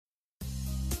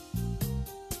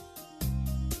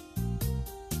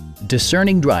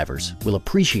Discerning drivers will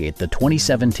appreciate the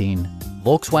 2017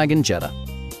 Volkswagen Jetta.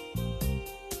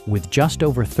 With just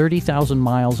over 30,000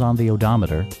 miles on the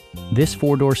odometer, this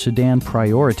four-door sedan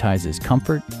prioritizes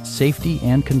comfort, safety,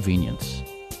 and convenience.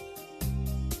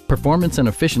 Performance and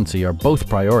efficiency are both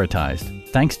prioritized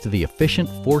thanks to the efficient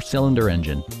four-cylinder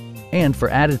engine. And for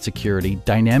added security,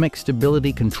 dynamic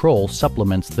stability control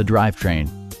supplements the drivetrain.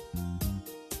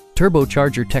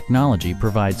 Turbocharger technology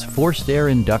provides forced air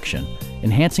induction,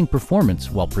 enhancing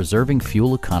performance while preserving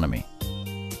fuel economy.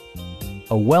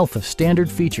 A wealth of standard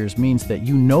features means that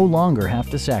you no longer have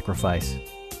to sacrifice,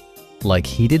 like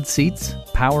heated seats,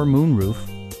 power moonroof,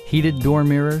 heated door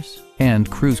mirrors, and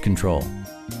cruise control.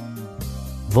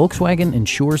 Volkswagen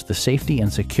ensures the safety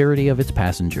and security of its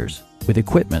passengers with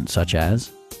equipment such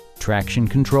as traction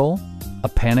control, a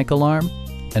panic alarm,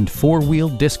 and four-wheel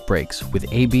disc brakes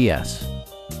with ABS.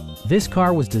 This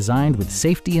car was designed with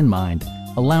safety in mind,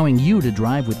 allowing you to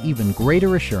drive with even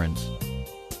greater assurance.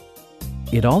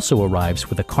 It also arrives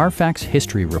with a Carfax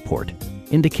history report,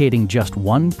 indicating just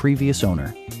one previous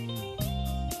owner.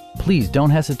 Please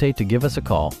don't hesitate to give us a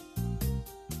call.